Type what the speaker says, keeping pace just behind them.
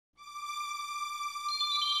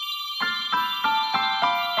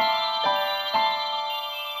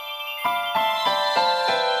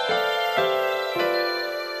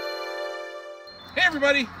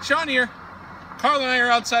everybody, Sean here. Carl and I are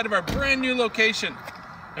outside of our brand new location.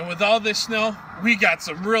 And with all this snow, we got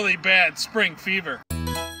some really bad spring fever.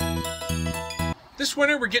 This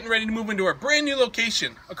winter, we're getting ready to move into our brand new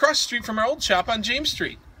location across the street from our old shop on James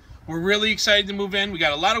Street. We're really excited to move in. We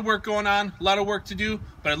got a lot of work going on, a lot of work to do,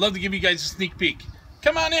 but I'd love to give you guys a sneak peek.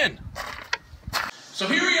 Come on in. So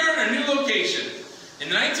here we are in our new location. In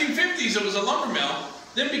the 1950s, it was a lumber mill,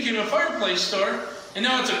 then became a fireplace store, and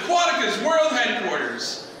now it's Aquatica's world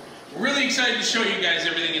headquarters. We're really excited to show you guys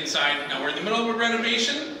everything inside. Now we're in the middle of a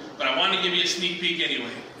renovation, but I wanted to give you a sneak peek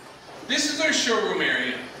anyway. This is our showroom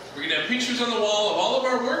area. We're going to have pictures on the wall of all of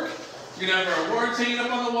our work. We're going to have our awards hanging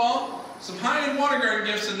up on the wall, some high-end water garden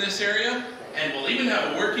gifts in this area, and we'll even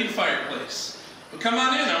have a working fireplace. But come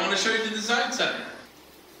on in, I want to show you the design center.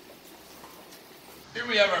 Here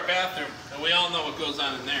we have our bathroom, and we all know what goes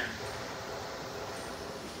on in there.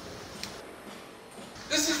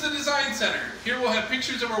 This is the design center. Here we'll have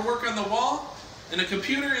pictures of our work on the wall, and a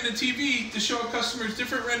computer and a TV to show our customers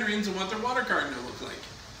different renderings of what their water garden will look like.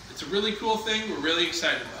 It's a really cool thing. We're really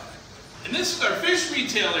excited about it. And this is our fish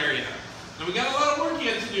retail area. Now we got a lot of work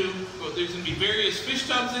yet to do, but there's going to be various fish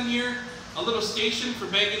tubs in here, a little station for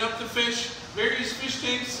bagging up the fish, various fish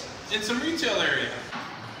tanks, and some retail area.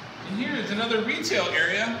 And here is another retail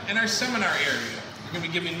area and our seminar area. We're going to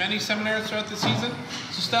be giving many seminars throughout the season,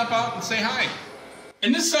 so stop out and say hi.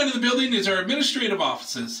 And this side of the building is our administrative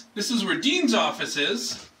offices. This is where Dean's office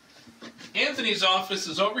is. Anthony's office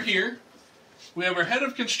is over here. We have our head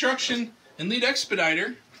of construction and lead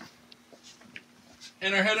expediter,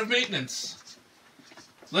 and our head of maintenance.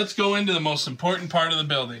 Let's go into the most important part of the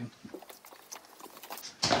building.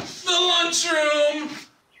 The lunchroom!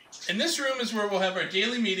 And this room is where we'll have our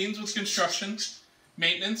daily meetings with construction,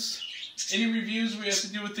 maintenance, any reviews we have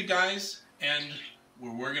to do with the guys, and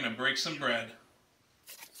where we're going to break some bread.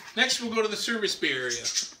 Next, we'll go to the service bay area.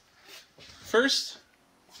 First,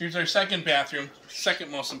 here's our second bathroom,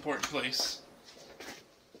 second most important place.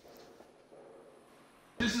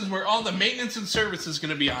 This is where all the maintenance and service is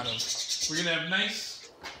going to be out of. We're going to have nice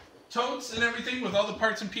totes and everything with all the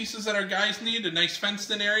parts and pieces that our guys need, a nice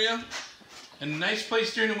fenced-in area, and a nice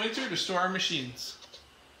place during the winter to store our machines.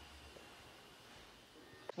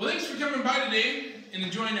 Well, thanks for coming by today and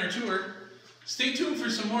enjoying our tour. Stay tuned for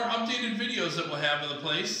some more updated videos that we'll have of the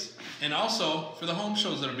place, and also for the home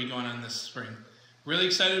shows that will be going on this spring. Really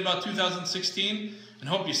excited about 2016, and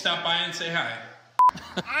hope you stop by and say hi.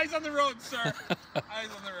 Eyes on the road, sir. Eyes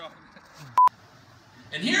on the road.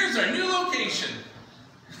 And here's our new location.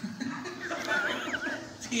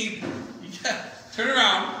 Dean, you got turn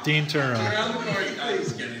around. Dean, turn around. Turn around the corner. No,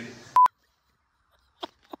 just kidding.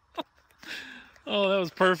 Oh, that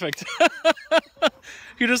was perfect.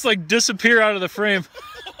 You just like disappear out of the frame.